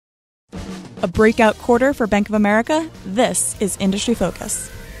A breakout quarter for Bank of America? This is Industry Focus.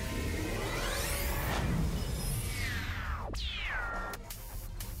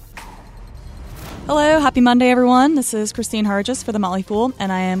 Hello, happy Monday, everyone. This is Christine Hargis for The Motley Fool,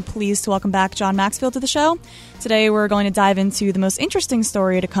 and I am pleased to welcome back John Maxfield to the show. Today, we're going to dive into the most interesting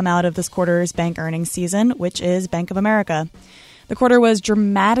story to come out of this quarter's bank earnings season, which is Bank of America. The quarter was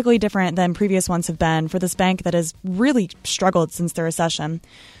dramatically different than previous ones have been for this bank that has really struggled since the recession.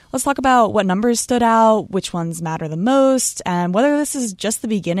 Let's talk about what numbers stood out, which ones matter the most, and whether this is just the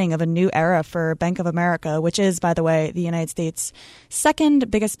beginning of a new era for Bank of America, which is, by the way, the United States'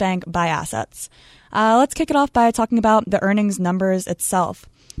 second biggest bank by assets. Let's kick it off by talking about the earnings numbers itself.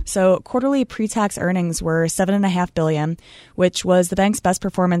 So quarterly pre-tax earnings were $7.5 billion, which was the bank's best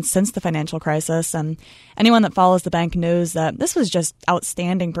performance since the financial crisis. And anyone that follows the bank knows that this was just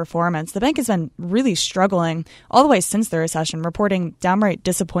outstanding performance. The bank has been really struggling all the way since the recession, reporting downright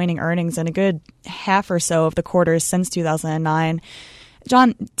disappointing earnings in a good half or so of the quarters since 2009.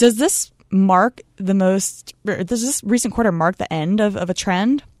 John, does this recent quarter mark the end of a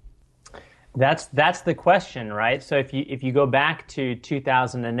trend? That's the question, right? So if you go back to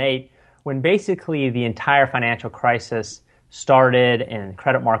 2008, when basically the entire financial crisis started and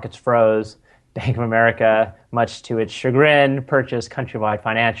credit markets froze, Bank of America, much to its chagrin, purchased Countrywide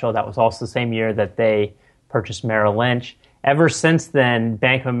Financial. That was also the same year that they purchased Merrill Lynch. Ever since then,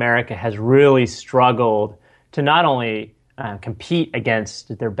 Bank of America has really struggled to not only compete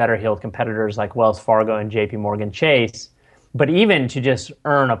against their better-heeled competitors like Wells Fargo and JP Morgan Chase, but even to just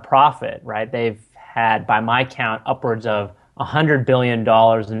earn a profit, right? They've had, by my count, upwards of $100 billion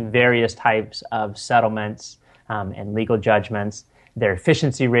in various types of settlements and legal judgments. Their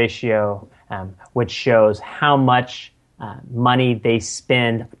efficiency ratio, which shows how much money they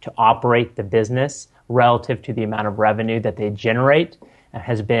spend to operate the business relative to the amount of revenue that they generate,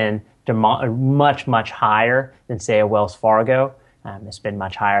 has been much, much higher than, say, a Wells Fargo. It's been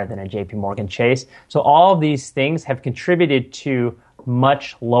much higher than a JP Morgan Chase. So all of these things have contributed to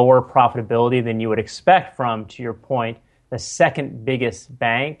much lower profitability than you would expect from, to your point, the second biggest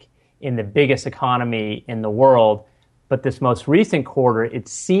bank in the biggest economy in the world. But this most recent quarter, it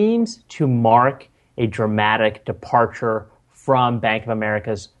seems to mark a dramatic departure from Bank of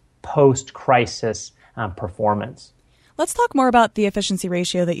America's post-crisis performance. Let's talk more about the efficiency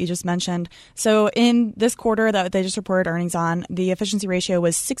ratio that you just mentioned. So in this quarter that they just reported earnings on, the efficiency ratio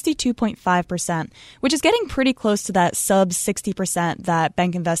was 62.5%, which is getting pretty close to that sub 60% that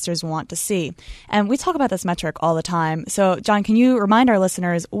bank investors want to see. And we talk about this metric all the time. So, John, can you remind our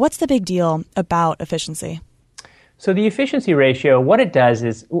listeners, what's the big deal about efficiency? So the efficiency ratio, what it does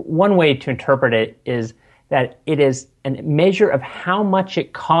is, one way to interpret it is that it is a measure of how much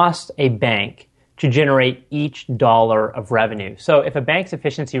it costs a bank to generate each dollar of revenue. So if a bank's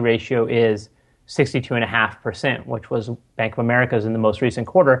efficiency ratio is 62.5%, which was Bank of America's in the most recent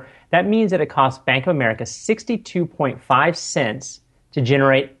quarter, that means that it costs Bank of America 62.5 cents to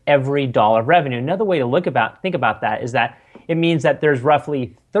generate every dollar of revenue. Another way to think about that is that it means that there's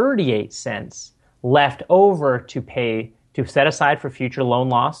roughly 38 cents left over to set aside for future loan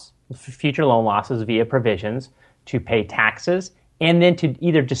losses via provisions, to pay taxes, and then to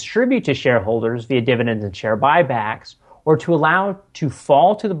either distribute to shareholders via dividends and share buybacks, or to allow to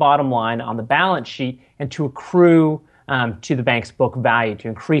fall to the bottom line on the balance sheet and to accrue to the bank's book value, to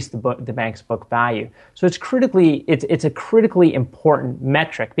increase the bank's book value. So it's a critically important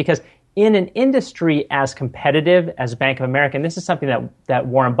metric, because in an industry as competitive as Bank of America, and this is something that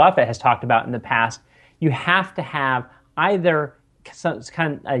Warren Buffett has talked about in the past, you have to have either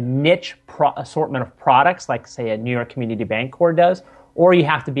kind of a niche assortment of products, like, say, a New York Community Bancorp does, or you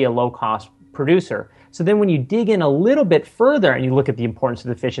have to be a low-cost producer. So then when you dig in a little bit further and you look at the importance of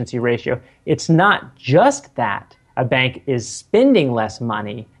the efficiency ratio, it's not just that a bank is spending less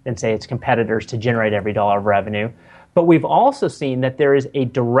money than, say, its competitors to generate every dollar of revenue, but we've also seen that there is a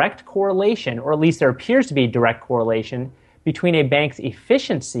direct correlation, or at least there appears to be a direct correlation, between a bank's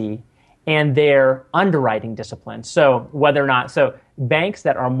efficiency and their underwriting discipline. So banks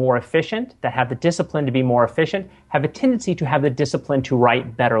that are more efficient, that have the discipline to be more efficient, have a tendency to have the discipline to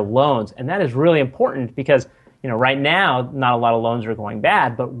write better loans. And that is really important because, right now, not a lot of loans are going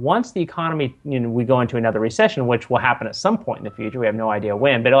bad, but once the economy, we go into another recession, which will happen at some point in the future, we have no idea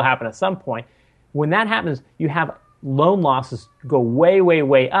when, but it'll happen at some point. When that happens, you have loan losses go way, way,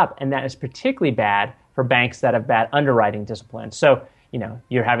 way up, and that is particularly bad for banks that have bad underwriting discipline. So,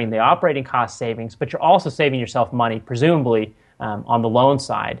 you're having the operating cost savings, but you're also saving yourself money, presumably, on the loan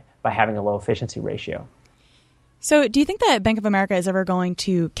side by having a low efficiency ratio. So do you think that Bank of America is ever going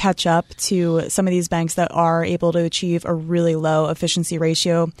to catch up to some of these banks that are able to achieve a really low efficiency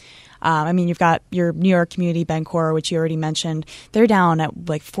ratio? You've got your New York Community Bancorp, which you already mentioned. They're down at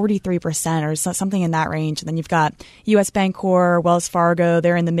like 43% or something in that range. And then you've got U.S. Bancorp, Wells Fargo.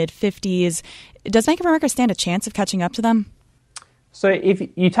 They're in the mid-50s. Does Bank of America stand a chance of catching up to them? So if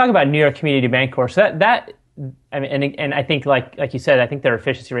you talk about New York Community Bancorp, so and I think like you said, I think their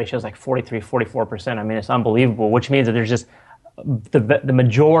efficiency ratio is like 43, 44%. I mean, it's unbelievable, which means that there's just the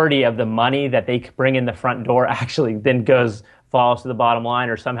majority of the money that they bring in the front door actually then falls to the bottom line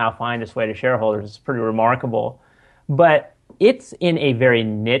or somehow finds its way to shareholders. It's pretty remarkable. But it's in a very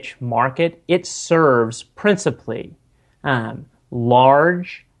niche market. It serves principally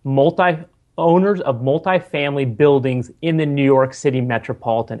large owners of multifamily buildings in the New York City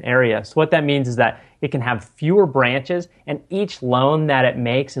metropolitan area. So what that means is that it can have fewer branches, and each loan that it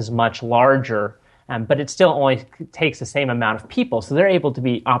makes is much larger, but it still only takes the same amount of people. So they're able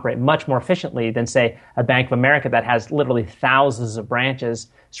to operate much more efficiently than, say, a Bank of America that has literally thousands of branches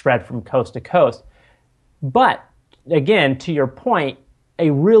spread from coast to coast. But again, to your point, a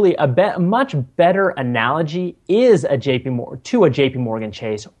much better analogy is a JP Morgan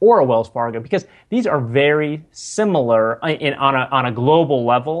Chase or a Wells Fargo, because these are very similar on a global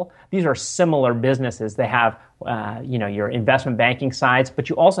level. These are similar businesses. They have your investment banking sides, but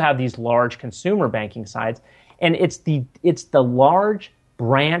you also have these large consumer banking sides, and it's the large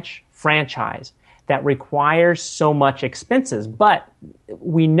branch franchise that requires so much expenses. But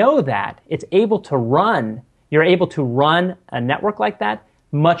we know that you're able to run a network like that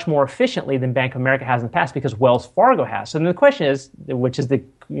much more efficiently than Bank of America has in the past, because Wells Fargo has. So then the question is, which is the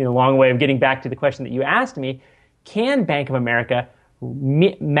long way of getting back to the question that you asked me, can Bank of America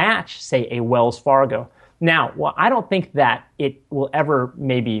match, say, a Wells Fargo? Now, I don't think that it will ever,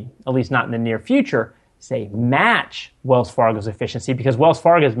 maybe at least not in the near future, say match Wells Fargo's efficiency, because Wells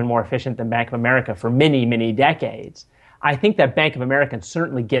Fargo has been more efficient than Bank of America for many, many decades. I think that Bank of America can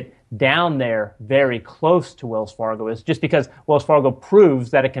certainly get down there very close to Wells Fargo, is just because Wells Fargo proves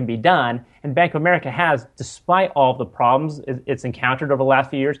that it can be done, and Bank of America has, despite all the problems it's encountered over the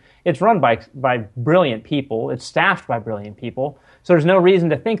last few years, it's run by brilliant people, it's staffed by brilliant people, so there's no reason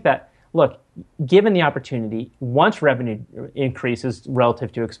to think that, look, given the opportunity, once revenue increases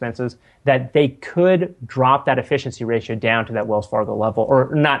relative to expenses, that they could drop that efficiency ratio down to that Wells Fargo level,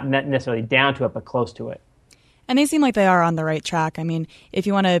 or not necessarily down to it, but close to it. And they seem like they are on the right track. I mean, if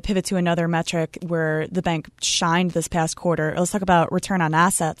you want to pivot to another metric where the bank shined this past quarter, let's talk about return on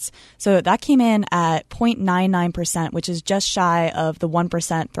assets. So that came in at 0.99%, which is just shy of the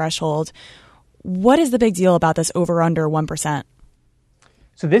 1% threshold. What is the big deal about this over under 1%?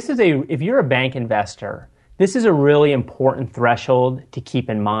 So if you're a bank investor, this is a really important threshold to keep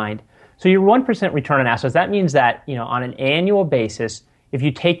in mind. So your 1% return on assets, that means that, on an annual basis, if you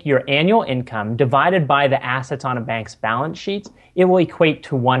take your annual income divided by the assets on a bank's balance sheets, it will equate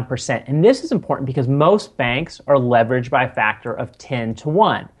to 1%. And this is important because most banks are leveraged by a factor of 10 to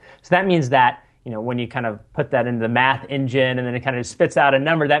 1. So that means that, when you kind of put that into the math engine and then it kind of spits out a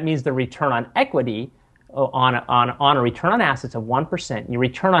number, that means the return on equity on a return on assets of 1%, your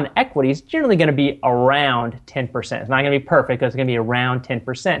return on equity is generally going to be around 10%. It's not going to be perfect, but it's going to be around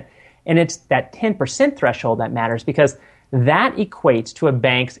 10%. And it's that 10% threshold that matters, because that equates to a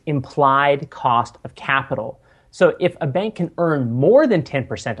bank's implied cost of capital. So if a bank can earn more than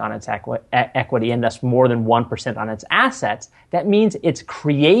 10% on its equity and thus more than 1% on its assets, that means it's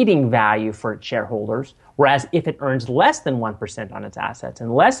creating value for its shareholders. Whereas if it earns less than 1% on its assets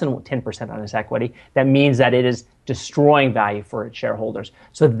and less than 10% on its equity, that means that it is destroying value for its shareholders.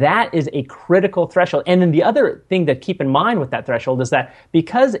 So that is a critical threshold. And then the other thing to keep in mind with that threshold is that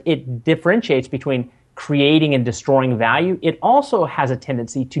because it differentiates between creating and destroying value, it also has a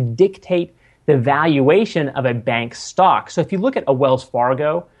tendency to dictate the valuation of a bank's stock. So if you look at a Wells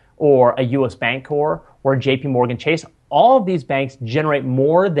Fargo or a U.S. Bancorp or a JP Morgan Chase, all of these banks generate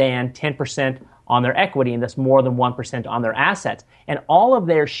more than 10% on their equity and thus more than 1% on their assets. And all of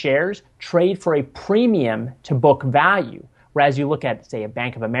their shares trade for a premium to book value. Whereas you look at, say, a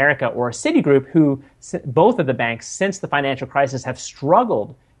Bank of America or a Citigroup, who both of the banks since the financial crisis have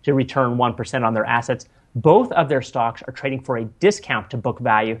struggled to return 1% on their assets, both of their stocks are trading for a discount to book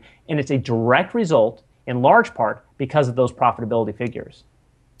value, and it's a direct result, in large part, because of those profitability figures.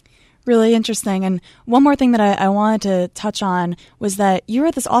 Really interesting. And one more thing that I wanted to touch on was that you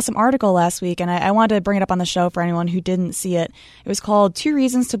wrote this awesome article last week, and I wanted to bring it up on the show for anyone who didn't see it. It was called 2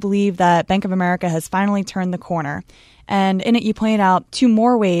 Reasons to Believe That Bank of America Has Finally Turned the Corner. And in it, you pointed out 2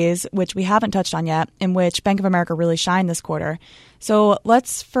 more ways, which we haven't touched on yet, in which Bank of America really shined this quarter. So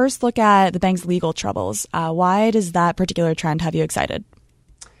let's first look at the bank's legal troubles. Why does that particular trend have you excited?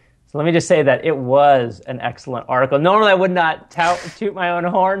 So let me just say that it was an excellent article. Normally I would not toot my own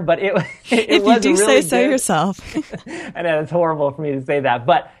horn, but it was if you do really say so yourself. And it's horrible for me to say that.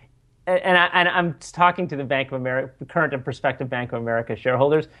 But I'm talking to the Bank of America, current and prospective Bank of America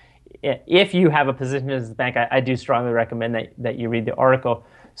shareholders. If you have a position as the bank, I do strongly recommend that you read the article.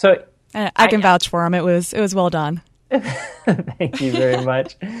 So I can vouch for him. It was well done. Thank you very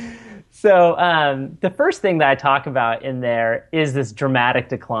much. So the first thing that I talk about in there is this dramatic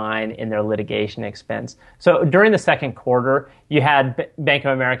decline in their litigation expense. So during the second quarter, you had Bank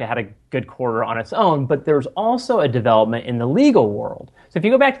of America had a good quarter on its own, but there's also a development in the legal world. So if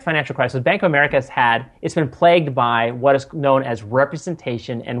you go back to the financial crisis, Bank of America it's been plagued by what is known as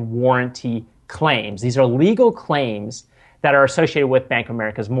representation and warranty claims. These are legal claims that are associated with Bank of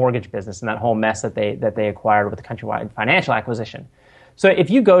America's mortgage business and that whole mess that they acquired with the Countrywide Financial acquisition. So if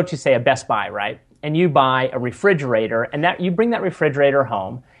you go to, say, a Best Buy, right, and you buy a refrigerator, and you bring that refrigerator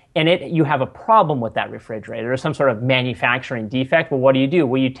home, and you have a problem with that refrigerator, or some sort of manufacturing defect, well, what do?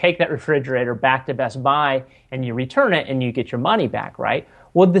 Well, you take that refrigerator back to Best Buy, and you return it, and you get your money back, right?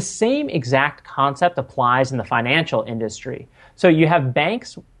 Well, the same exact concept applies in the financial industry. So you have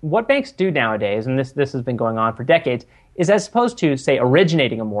banks. What banks do nowadays, and this has been going on for decades, is as opposed to, say,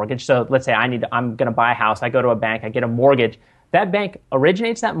 originating a mortgage. So let's say I'm going to buy a house. I go to a bank. I get a mortgage. That bank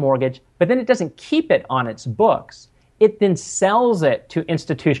originates that mortgage, but then it doesn't keep it on its books. It then sells it to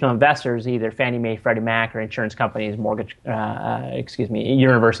institutional investors, either Fannie Mae, Freddie Mac, or insurance companies, university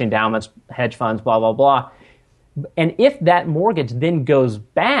endowments, hedge funds, blah, blah, blah. And if that mortgage then goes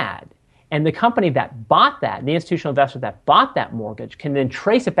bad, and the company that bought that, the institutional investor that bought that mortgage, can then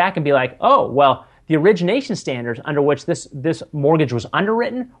trace it back and be like, oh, well, the origination standards under which this mortgage was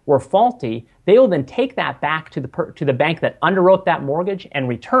underwritten were faulty. They will then take that back to the bank that underwrote that mortgage and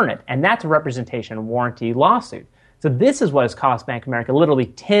return it. And that's a representation and warranty lawsuit. So this is what has cost Bank of America literally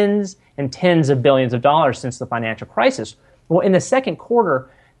tens and tens of billions of dollars since the financial crisis. Well, in the second quarter,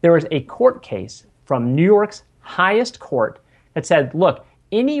 there was a court case from New York's highest court that said, look,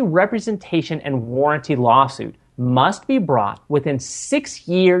 any representation and warranty lawsuit must be brought within 6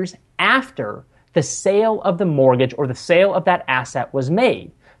 years after the sale of the mortgage or the sale of that asset was made.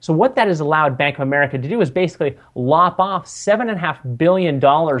 So what that has allowed Bank of America to do is basically lop off $7.5 billion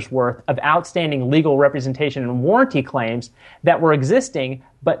worth of outstanding legal representation and warranty claims that were existing,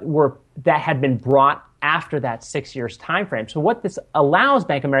 but that had been brought after that 6 years time frame. So what this allows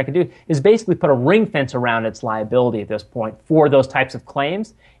Bank of America to do is basically put a ring fence around its liability at this point for those types of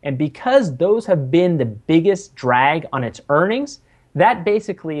claims. And because those have been the biggest drag on its earnings, that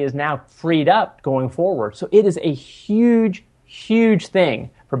basically is now freed up going forward. So it is a huge, huge thing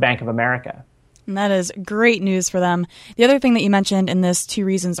for Bank of America. And that is great news for them. The other thing that you mentioned in this 2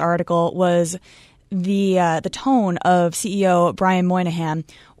 Reasons article was the tone of CEO Brian Moynihan.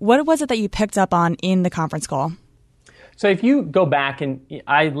 What was it that you picked up on in the conference call? So if you go back, and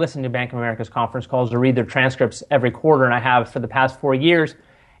I listen to Bank of America's conference calls to read their transcripts every quarter, and I have for the past 4 years.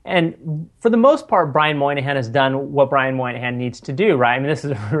 And for the most part, Brian Moynihan has done what Brian Moynihan needs to do, right? I mean, this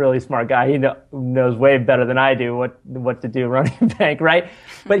is a really smart guy. He knows way better than I do what to do running a bank, right?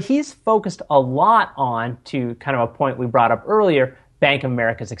 But he's focused a lot on, to kind of a point we brought up earlier, Bank of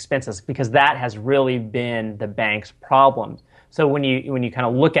America's expenses, because that has really been the bank's problem. So when you kind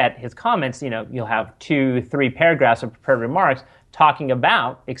of look at his comments, you'll have 2-3 paragraphs of prepared remarks talking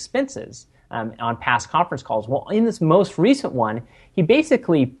about expenses on past conference calls. Well, in this most recent one, he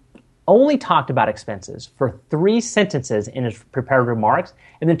basically only talked about expenses for 3 sentences in his prepared remarks,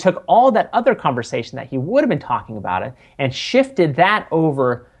 and then took all that other conversation that he would have been talking about it and shifted that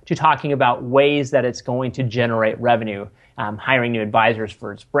over to talking about ways that it's going to generate revenue, hiring new advisors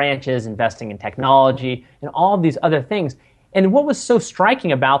for its branches, investing in technology, and all of these other things. And what was so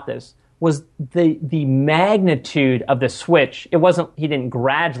striking about this was the magnitude of the switch. It wasn't, he didn't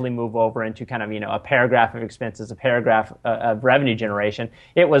gradually move over into kind of, a paragraph of expenses, a paragraph of revenue generation.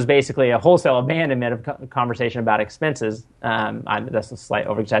 It was basically a wholesale abandonment of conversation about expenses. That's a slight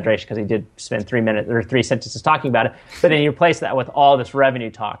over-exaggeration because he did spend 3 minutes or 3 sentences talking about it, but then he replaced that with all this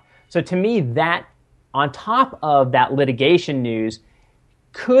revenue talk. So to me, that, on top of that litigation news,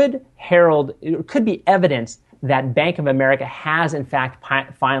 could be evidence that Bank of America has, in fact,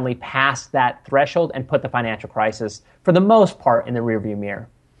 finally passed that threshold and put the financial crisis, for the most part, in the rearview mirror.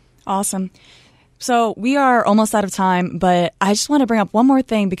 Awesome. So we are almost out of time, but I just want to bring up one more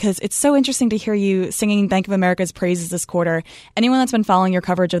thing because it's so interesting to hear you singing Bank of America's praises this quarter. Anyone that's been following your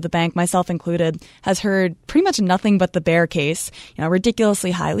coverage of the bank, myself included, has heard pretty much nothing but the bear case. Ridiculously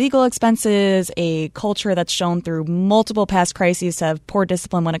high legal expenses, a culture that's shown through multiple past crises to have poor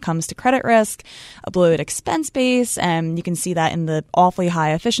discipline when it comes to credit risk, a bloated expense base, and you can see that in the awfully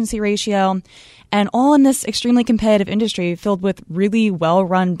high efficiency ratio. And all in this extremely competitive industry filled with really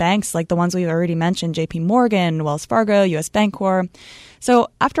well-run banks like the ones we've already mentioned, JP Morgan, Wells Fargo, US Bancorp. So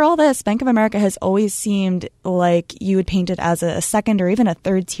after all this, Bank of America has always seemed like you would paint it as a second or even a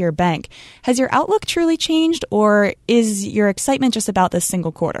third-tier bank. Has your outlook truly changed, or is your excitement just about this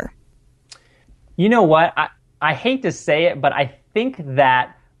single quarter? You know what? I hate to say it, but I think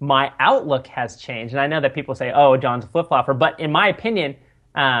that my outlook has changed. And I know that people say, oh, John's a flip-flopper. But in my opinion,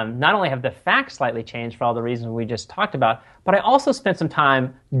 not only have the facts slightly changed for all the reasons we just talked about, but I also spent some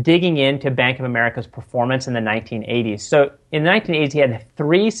time digging into Bank of America's performance in the 1980s. So in the 1980s, he had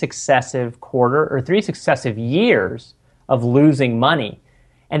three successive years of losing money.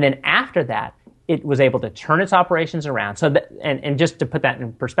 And then after that, it was able to turn its operations around. So, and just to put that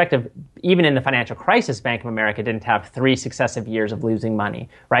in perspective, even in the financial crisis, Bank of America didn't have three successive years of losing money,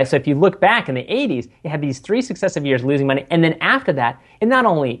 right? So if you look back in the 80s, it had these three successive years losing money. And then after that, it not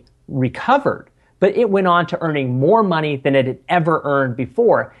only recovered, but it went on to earning more money than it had ever earned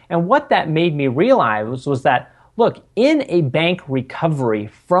before. And what that made me realize was that, look, in a bank recovery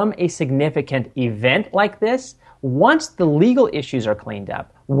from a significant event like this, once the legal issues are cleaned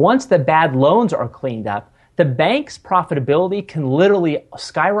up, once the bad loans are cleaned up, the bank's profitability can literally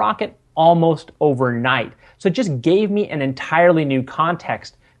skyrocket almost overnight. So it just gave me an entirely new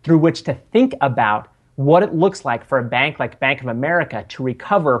context through which to think about what it looks like for a bank like Bank of America to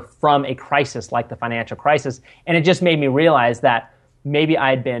recover from a crisis like the financial crisis. And it just made me realize that maybe I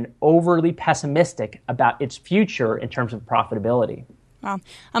had been overly pessimistic about its future in terms of profitability. Well,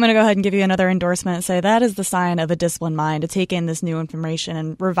 I'm going to go ahead and give you another endorsement and say that is the sign of a disciplined mind to take in this new information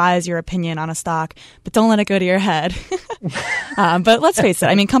and revise your opinion on a stock, but don't let it go to your head. But let's face it.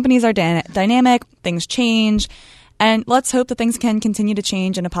 I mean, companies are dynamic, things change, and let's hope that things can continue to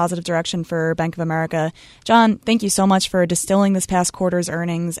change in a positive direction for Bank of America. John, thank you so much for distilling this past quarter's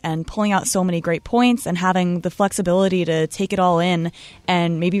earnings and pulling out so many great points and having the flexibility to take it all in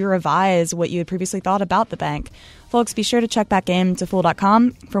and maybe revise what you had previously thought about the bank. Folks, be sure to check back in to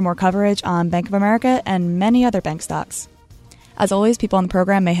Fool.com for more coverage on Bank of America and many other bank stocks. As always, people on the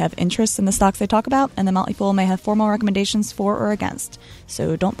program may have interests in the stocks they talk about, and the Motley Fool may have formal recommendations for or against.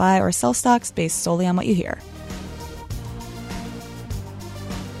 So don't buy or sell stocks based solely on what you hear.